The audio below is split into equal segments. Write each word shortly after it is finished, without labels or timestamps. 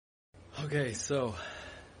Okay, so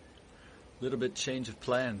little bit change of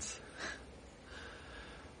plans.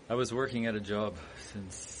 I was working at a job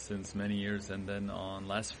since many years, and then on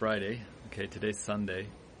last Friday, okay, today's Sunday.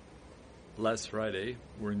 Last Friday,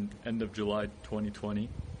 we're in end of July 2020.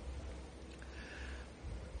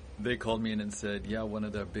 They called me in and said, yeah, one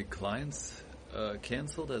of their big clients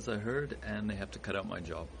canceled, as I heard, and they have to cut out my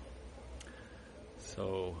job.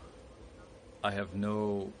 So I have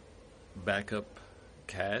no backup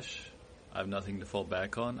cash. I have nothing to fall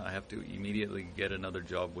back on. I have to immediately get another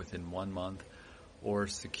job within 1 month or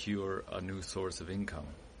secure a new source of income.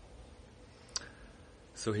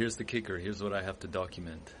 So here's the kicker. Here's what I have to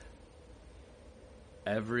document.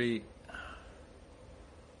 I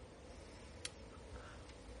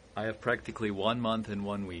have practically 1 month and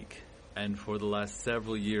 1 week. And for the last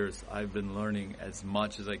several years, I've been learning as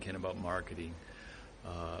much as I can about marketing,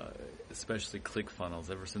 especially ClickFunnels.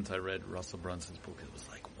 Ever since I read Russell Brunson's book, it was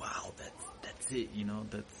like, wow, that's it,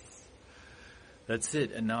 that's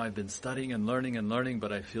it. And now I've been studying and learning,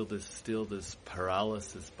 but I feel this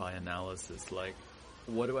paralysis by analysis. Like,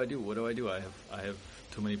 what do I do? I have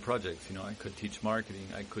too many projects. I could teach marketing,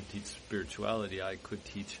 I could teach spirituality, I could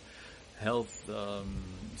teach health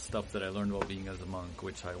stuff that I learned while being as a monk,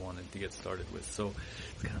 which I wanted to get started with. So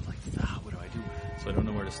it's kind of like, what do I do? So I don't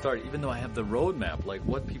know where to start, even though I have the roadmap, like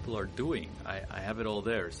what people are doing. I have it all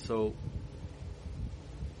there. So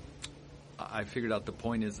I figured out the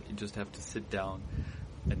point is you just have to sit down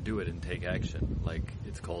and do it and take action. Like,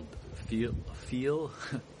 it's called feel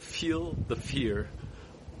the fear,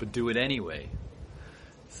 but do it anyway.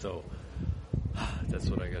 So that's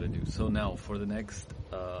what I got to do. So now for the next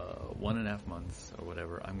 1.5 months or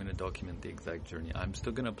whatever, I'm going to document the exact journey. I'm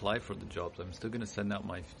still going to apply for the jobs. I'm still going to send out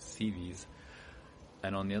my CVs.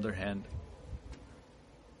 And on the other hand,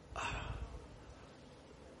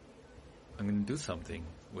 I'm going to do something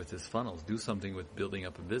with this funnels, do something with building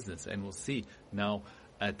up a business, and we'll see now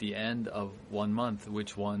at the end of 1 month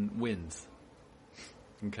which one wins.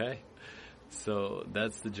 Okay? So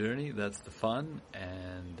that's the journey, that's the fun,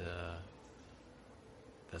 and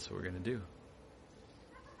that's what we're going to do.